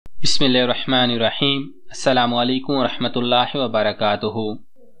बिस्मिल्लाहिर्रहमानिर्रहीम। अस्सलामु अलैकुम वरहमतुल्लाहि वबरकातुहू।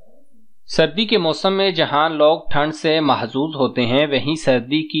 सर्दी के मौसम में जहां लोग ठंड से महजूज होते हैं, वहीं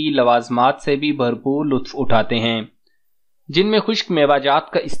सर्दी की लवाजमात से भी भरपूर लुत्फ उठाते हैं, जिनमें खुश्क मेवाजात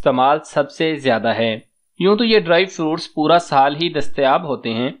का इस्तेमाल सबसे ज़्यादा है। यूं तो ये ड्राई फ्रूट्स पूरा साल ही दस्तयाब होते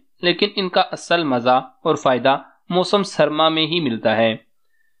हैं, लेकिन इनका असल मज़ा और फ़ायदा मौसम सरमा में ही मिलता है।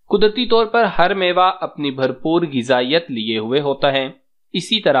 कुदरती तौर पर हर मेवा अपनी भरपूर ग़िज़ाइयत लिए हुए होता है।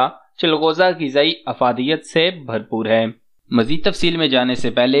 इसी तरह चलगोज़ा ग़िज़ाई अफादियत से भरपूर है। मज़ीद तफसील में जाने से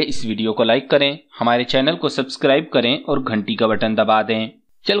पहले इस वीडियो को लाइक करें, हमारे चैनल को सब्सक्राइब करें और घंटी का बटन दबा दें।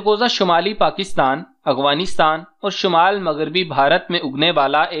 चलगोज़ा शुमाली पाकिस्तान, अफगानिस्तान और शुमाल मगरबी भारत में उगने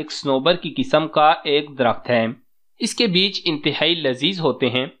वाला एक स्नोबर की किस्म का एक दरख्त है। इसके बीज इंतहाई लजीज होते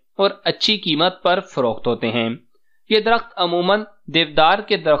हैं और अच्छी कीमत पर फरोख्त होते हैं। ये दरख्त अमूमन देवदार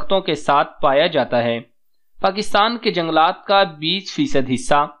के दरख्तों के साथ पाया जाता है। पाकिस्तान के जंगलात का 20%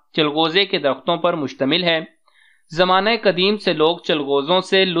 हिस्सा चलगोज़े के दरख्तों पर मुश्तमिल है। ज़माने कदीम से लोग चलगोज़ों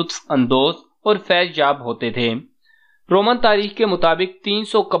से लुत्फ़ अंदोज़ और फैज़याब होते थे। रोमन तारीख के मुताबिक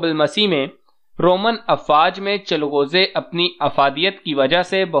 300 कबल मसीह में रोमन अफवाज में चलगोज़े अपनी अफादियत की वजह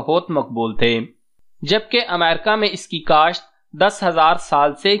से बहुत मकबूल थे, जबकि अमेरिका में इसकी काश्त 10,000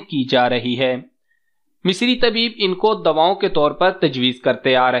 साल से की जा रही है। मिस्री तबीब इनको दवाओं के तौर पर तजवीज़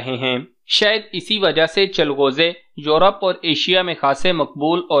करते आ रहे हैं। शायद इसी वजह से चलगोज़े यूरोप और एशिया में खासे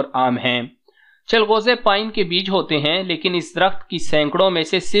मकबूल और आम हैं। चलगोज़े पाइन के बीज होते हैं, लेकिन इस दरख्त की सैकड़ों में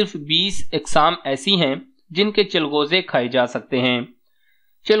से सिर्फ 20 अक़साम ऐसी हैं जिनके चलगोज़े खाए जा सकते हैं।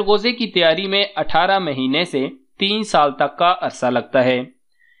 चलगोज़े की तैयारी में 18 महीने से 3 साल तक का अरसा लगता है।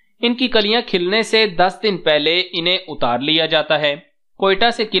 इनकी कलियां खिलने से 10 दिन पहले इन्हें उतार लिया जाता है। कोयटा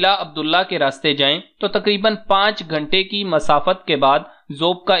से किला अब्दुल्ला के रास्ते जाएं तो तकरीबन 5 घंटे की मसाफत के बाद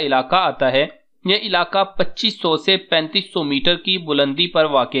ज़ोब का इलाका आता है। यह इलाका 2500 से 3500 मीटर की बुलंदी पर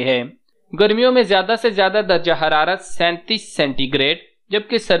वाक़े है। गर्मियों में ज़्यादा से ज़्यादा दर्जा हरारत 37 सेंटीग्रेड,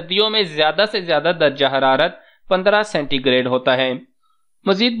 जबकि सर्दियों में ज़्यादा से ज़्यादा दर्जा हरारत 15 सेंटीग्रेड होता है।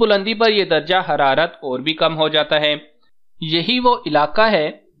 मज़ीद बुलंदी पर यह दर्जा हरारत और भी कम हो जाता है। यही वो इलाका है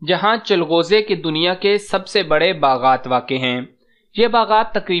जहाँ चलगोज़े के दुनिया के सबसे बड़े बागात वाक़े हैं। ये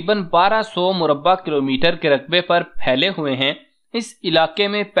बागात तकरीबन 1200 मुरब्बा किलोमीटर के रकबे पर फैले हुए हैं। इस इलाके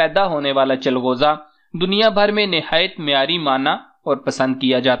में पैदा होने वाला चलगोज़ा दुनिया भर में निहायत म्यारी माना और पसंद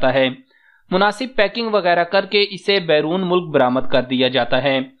किया जाता है। मुनासिब पैकिंग वगैरह करके इसे बैरून मुल्क बरामद कर दिया जाता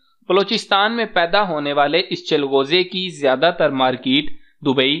है। बलोचिस्तान में पैदा होने वाले इस चलगोज़े की ज़्यादातर मार्केट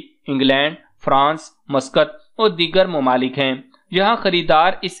दुबई, इंग्लैंड, फ्रांस, मस्कत और दीगर ममालिक हैं, जहां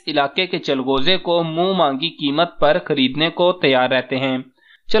खरीदार इस इलाके के चलगोज़े को मुंह मांगी कीमत पर खरीदने को तैयार रहते हैं।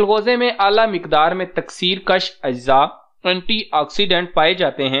 चलगोज़े में आला मिकदार में तकसीर कश अज्जा एंटीऑक्सीडेंट पाए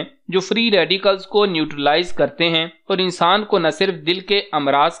जाते हैं, जो फ्री रेडिकल्स को न्यूट्रलाइज करते हैं और इंसान को न सिर्फ दिल के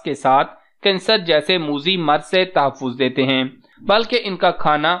अमराज के साथ कैंसर जैसे मूजी मर्ज से तहफ़्फ़ुज़ देते हैं, बल्कि इनका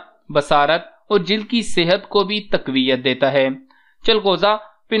खाना बसारत और जिल्द की सेहत को भी तक़वियत देता है। चलगोज़ा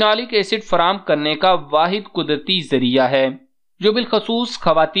फिनोलिक एसिड फराम करने का वाहिद कुदरती ज़रिया है, जो बिलखसूस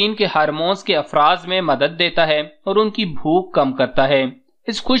खवातीन के हार्मोन्स के अफराज में मदद देता है और उनकी भूख कम करता है।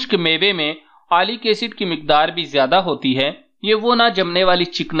 इस खुश्क मेवे में ऑलिक एसिड की मिकदार भी ज़्यादा होती है। ये वो ना जमने वाली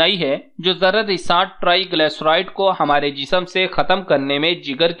चिकनाई है जो ज़रर रिसाट ट्राइग्लिसराइड को हमारे जिस्म से ख़त्म करने में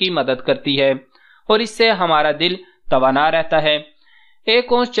जिगर की मदद करती है और इससे हमारा दिल तवाना रहता है।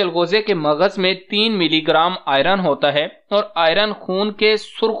 एक औंस चलगोज़े के मगज़ में 3 मिलीग्राम आयरन होता है और आयरन खून के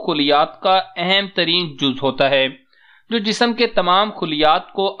सुर्ख खुलियात का अहम तरीन जुज़ होता है, जो जिस्म के तमाम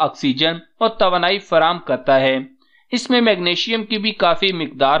खुलियात को ऑक्सीजन और तवानाई फराम करता है। इसमें मैग्नीशियम की भी काफ़ी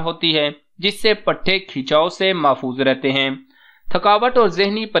मिकदार होती है, जिससे पट्टे खिंचाव से महफूज रहते हैं, थकावट और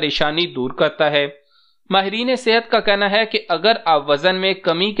जहनी परेशानी दूर करता है। माहिरीन सेहत का कहना है कि अगर आप वज़न में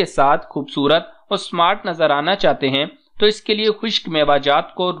कमी के साथ खूबसूरत और स्मार्ट नज़र आना चाहते हैं तो इसके लिए खुश्क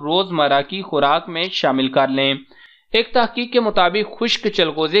मेवाजात को रोज़मर्रा की खुराक में शामिल कर लें। एक तहकीक के मुताबिक खुश्क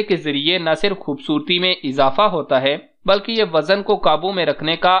चलगोज़े के ज़रिए न सिर्फ खूबसूरती में इजाफा होता है, बल्कि यह वज़न को काबू में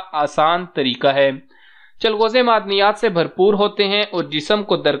रखने का आसान तरीका है। चलगोज़े मादनियात से भरपूर होते हैं और जिस्म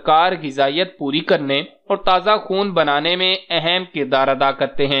को दरकार ग़िज़ाइयत पूरी करने और ताज़ा खून बनाने में अहम किरदार अदा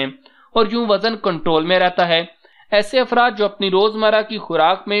करते हैं और यूँ वज़न कंट्रोल में रहता है। ऐसे अफराद जो अपनी रोज़मर्रा की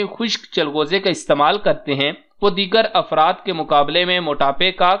खुराक में खुश्क चलगोज़े का इस्तेमाल करते हैं, वो दीगर अफराद के मुकाबले में मोटापे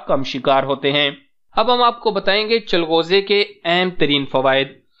का कम शिकार होते हैं। अब हम आपको बताएंगे चलगोज़े के अहम तरीन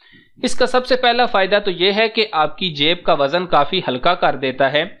फ़वाइद। इसका सबसे पहला फ़ायदा तो यह है कि आपकी जेब का वज़न काफ़ी हल्का कर देता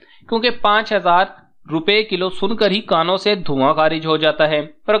है, क्योंकि 5000 रुपए किलो सुनकर ही कानों से धुआं खारिज हो जाता है,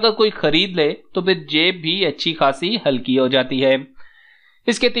 और अगर कोई खरीद ले तो फिर जेब भी अच्छी खासी हल्की हो जाती है।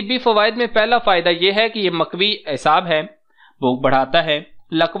 इसके तिब्बी फ़वाइद में पहला फ़ायदा यह है कि यह मकवी एसाब है, भूख बढ़ाता है,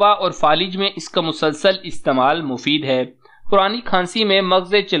 لقوا اور فالج میں اس کا مسلسل استعمال مفید ہے۔ پرانی کھانسی میں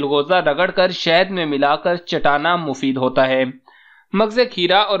مغز چلغوزہ رگڑ کر شہد میں ملا کر چٹانا مفید ہوتا ہے۔ مغز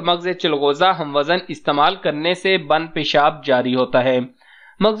کھیرا اور مغز چلغوزہ ہم وزن استعمال کرنے سے بند پیشاب جاری ہوتا ہے۔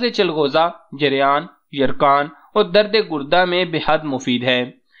 مغز چلغوزہ جریان، یرقان اور درد گردہ میں بے حد مفید ہے۔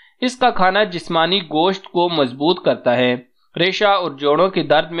 اس کا کھانا جسمانی گوشت کو مضبوط کرتا ہے۔ ریشہ اور جوڑوں کے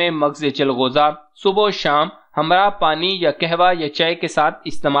درد میں مغز چلغوزہ صبح و شام ہمراہ پانی یا قہوہ یا چائے کے ساتھ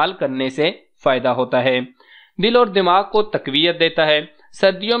استعمال کرنے سے فائدہ ہوتا ہے۔ دل اور دماغ کو تقویت دیتا ہے۔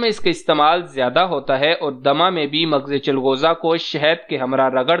 سردیوں میں اس کا استعمال زیادہ ہوتا ہے اور دمہ میں بھی مغز چلغوزہ کو شہد کے ہمراہ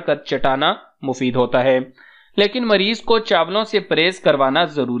رگڑ کر چٹانا مفید ہوتا ہے، لیکن مریض کو چاولوں سے پرہیز کروانا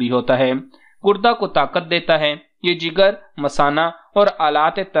ضروری ہوتا ہے۔ گردہ کو طاقت دیتا ہے۔ یہ جگر، مثانہ اور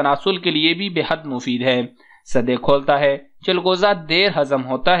آلات تناسل کے لیے بھی بے حد مفید ہے۔ سدے کھولتا ہے۔ چلغوزہ دیر ہضم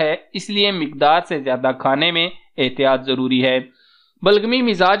ہوتا ہے، اس لیے مقدار سے زیادہ کھانے میں احتیاط ضروری ہے۔ بلغمی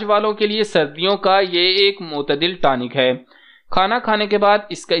مزاج والوں کے لیے سردیوں کا یہ ایک معتدل ٹانک ہے۔ کھانا کھانے کے بعد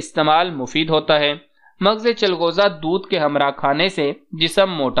اس کا استعمال مفید ہوتا ہے۔ مغز چلغوزہ دودھ کے ہمراہ کھانے سے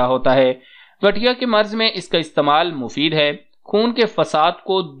جسم موٹا ہوتا ہے۔ گٹھیا کے مرض میں اس کا استعمال مفید ہے۔ خون کے فساد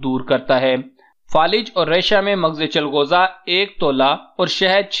کو دور کرتا ہے۔ فالج اور ریشہ میں مغز چلغوزہ 1 تولہ اور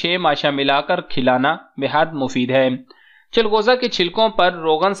شہد 6 ماشا ملا کر کھلانا بے حد مفید ہے۔ چلغوزہ کے چھلکوں پر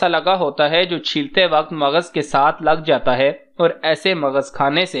روغن سا لگا ہوتا ہے جو چھیلتے وقت مغز کے ساتھ لگ جاتا ہے، اور ایسے مغز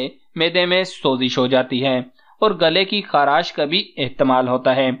کھانے سے معدے میں سوزش ہو جاتی ہے اور گلے کی خراش کا بھی احتمال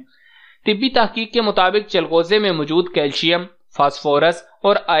ہوتا ہے۔ طبی تحقیق کے مطابق چلغوزے میں موجود کیلشیم، فاسفورس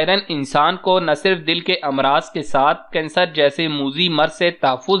اور آئرن انسان کو نہ صرف دل کے امراض کے ساتھ کینسر جیسے موذی مرض سے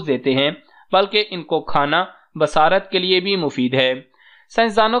تحفظ دیتے ہیں، بلکہ ان کو کھانا بصارت کے لیے بھی مفید ہے۔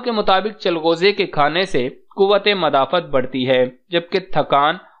 سائنسدانوں کے مطابق چلغوزے کے کھانے سے قوت مدافعت بڑھتی ہے، جبکہ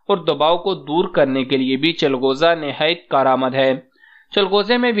تھکان اور دباؤ کو دور کرنے کے لیے بھی چلغوزہ نہایت کارآمد ہے۔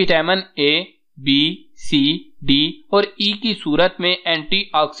 چلغوزے میں vitamin A, be, C, D اور ای کی صورت میں اینٹی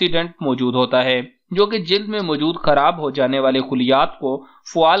آکسیڈنٹ موجود ہوتا ہے، جو کہ جلد میں موجود خراب ہو جانے والے خلیات کو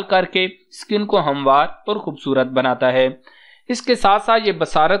فعال کر کے سکن کو ہموار اور خوبصورت بناتا ہے۔ اس کے ساتھ ساتھ یہ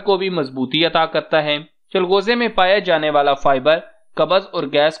بصارت کو بھی مضبوطی عطا کرتا ہے۔ چلغوزے میں پایا جانے والا فائبر قبض اور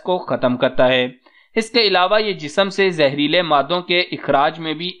گیس کو ختم کرتا ہے۔ اس کے علاوہ یہ جسم سے زہریلے مادوں کے اخراج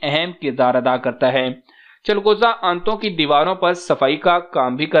میں بھی اہم کردار ادا کرتا ہے۔ چلغوزہ آنتوں کی دیواروں پر صفائی کا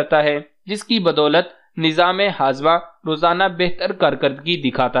کام بھی کرتا ہے، جس کی بدولت نظام ہاضمہ روزانہ بہتر کارکردگی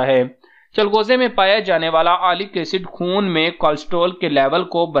دکھاتا ہے۔ چلغوزے میں پایا جانے والا آلک ایسڈ خون میں کولیسٹرول کے لیول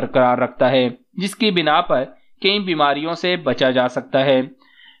کو برقرار رکھتا ہے، جس کی بنا پر کئی بیماریوں سے بچا جا سکتا ہے۔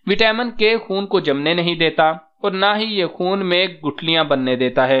 وٹامن کے خون کو جمنے نہیں دیتا اور نہ ہی یہ خون میں گٹھلیاں بننے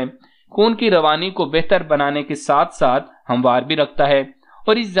دیتا ہے۔ خون کی روانی کو بہتر بنانے کے ساتھ ساتھ ہموار بھی رکھتا ہے،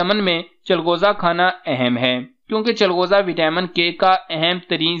 اور اس ضمن میں چلغوزہ کھانا اہم ہے، کیونکہ چلغوزہ وٹامن کے کا اہم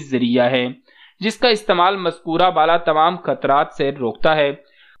ترین ذریعہ ہے، جس کا استعمال مذکورہ بالا تمام خطرات سے روکتا ہے۔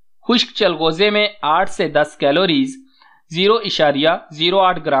 خشک چلغوزے میں 8 سے 10 calories,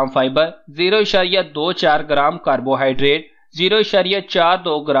 0.08 gram fibre, 0.24 gram carbohydrate,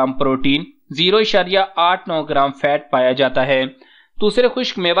 0.42 gram protein, 0.89 gram fat پایا جاتا ہے۔ دوسرے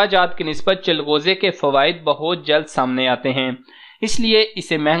خشک میوہ جات کی نسبت چلغوزے کے فوائد بہت جلد سامنے آتے ہیں، اس لیے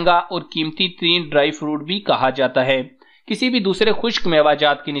اسے مہنگا اور قیمتی ترین ڈرائی فروٹ بھی کہا جاتا ہے۔ کسی بھی دوسرے خشک میوہ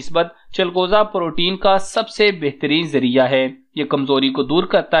جات کی نسبت چلغوزہ پروٹین کا سب سے بہترین ذریعہ ہے۔ یہ کمزوری کو دور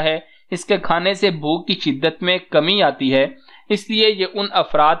کرتا ہے۔ اس کے کھانے سے بھوک کی شدت میں کمی آتی ہے، اس لیے یہ ان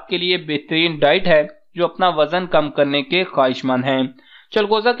افراد کے لیے بہترین ڈائٹ ہے جو اپنا وزن کم کرنے کے خواہش مند ہیں۔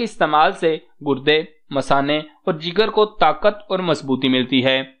 چلغوزہ کے استعمال سے گردے، مثانے اور جگر کو طاقت اور مضبوطی ملتی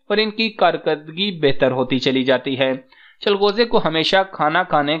ہے اور ان کی کارکردگی بہتر ہوتی چلی جاتی ہے۔ چلغوزے کو ہمیشہ کھانا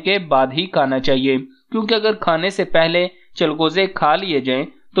کھانے کے بعد ہی کھانا چاہیے، کیونکہ اگر کھانے سے پہلے چلغوزے کھا لیے جائیں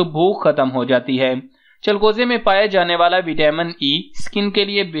تو بھوک ختم ہو جاتی ہے۔ چلغوزے میں پایا جانے والا وٹامن ای سکن کے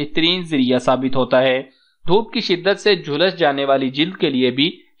لیے بہترین ذریعہ ثابت ہوتا ہے۔ دھوپ کی شدت سے جھلس جانے والی جلد کے لیے بھی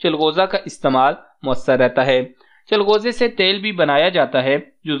چلغوزہ کا استعمال مؤثر رہتا ہے۔ چلغوزے سے تیل بھی بنایا جاتا ہے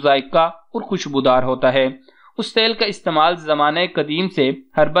جو ذائقہ اور خوشبودار ہوتا ہے۔ اس تیل کا استعمال زمانہ قدیم سے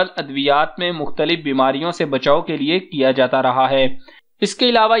ہربل ادویات میں مختلف بیماریوں سے بچاؤ کے لیے کیا جاتا رہا ہے۔ اس کے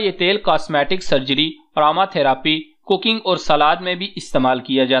علاوہ یہ تیل cosmetic surgery, aroma therapy, cooking اور سلاد میں بھی استعمال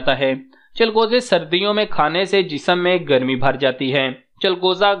کیا جاتا ہے۔ چلغوزے سردیوں میں کھانے سے جسم میں گرمی بھر جاتی ہے۔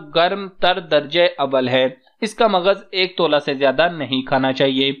 چلغوزہ گرم تر درجہ اول ہے۔ اس کا مغز 1 تولہ سے زیادہ نہیں کھانا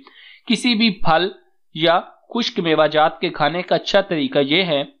چاہیے۔ کسی بھی پھل یا خشک میوہ جات کے کھانے کا اچھا طریقہ یہ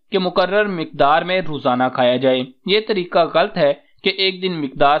ہے کہ مقرر مقدار میں روزانہ کھایا جائے۔ یہ طریقہ غلط ہے کہ ایک دن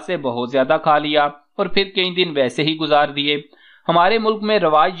مقدار سے بہت زیادہ کھا لیا اور پھر کئی دن ویسے ہی گزار دیے۔ ہمارے ملک میں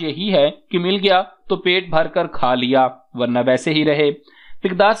رواج یہی ہے کہ مل گیا تو پیٹ بھر کر کھا لیا ورنہ ویسے ہی رہے۔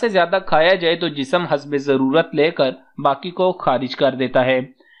 مقدار سے زیادہ کھایا جائے تو جسم حسب ضرورت لے کر باقی کو خارج کر دیتا ہے۔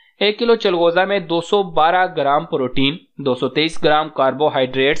 1 کلو چلغوزہ میں 212 gram protein, 223 gram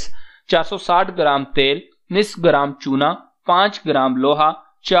carbohydrates, 460 gram تیل، 20 گرام چونا، 5 گرام لوہا،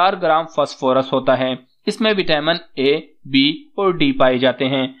 4 گرام فاسفورس ہوتا ہے۔ اس میں وٹامن اے، بی اور ڈی پائے جاتے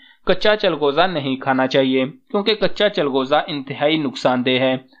ہیں۔ کچا چلغوزہ نہیں کھانا چاہیے کیونکہ کچا چلغوزہ انتہائی نقصان دہ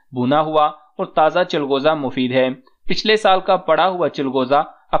ہے۔ بھونا ہوا اور تازہ چلغوزہ مفید ہے۔ پچھلے سال کا پڑا ہوا چلغوزہ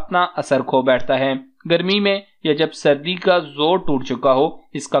اپنا اثر کھو بیٹھتا ہے۔ گرمی میں یا جب سردی کا زور ٹوٹ چکا ہو،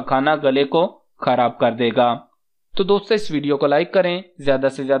 اس کا کھانا گلے کو خراب کر دے گا۔ تو دوستو اس ویڈیو کو لائک کریں، زیادہ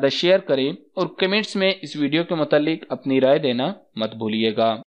سے زیادہ شیئر کریں اور کمنٹس میں اس ویڈیو کے متعلق اپنی رائے دینا مت بھولیے گا۔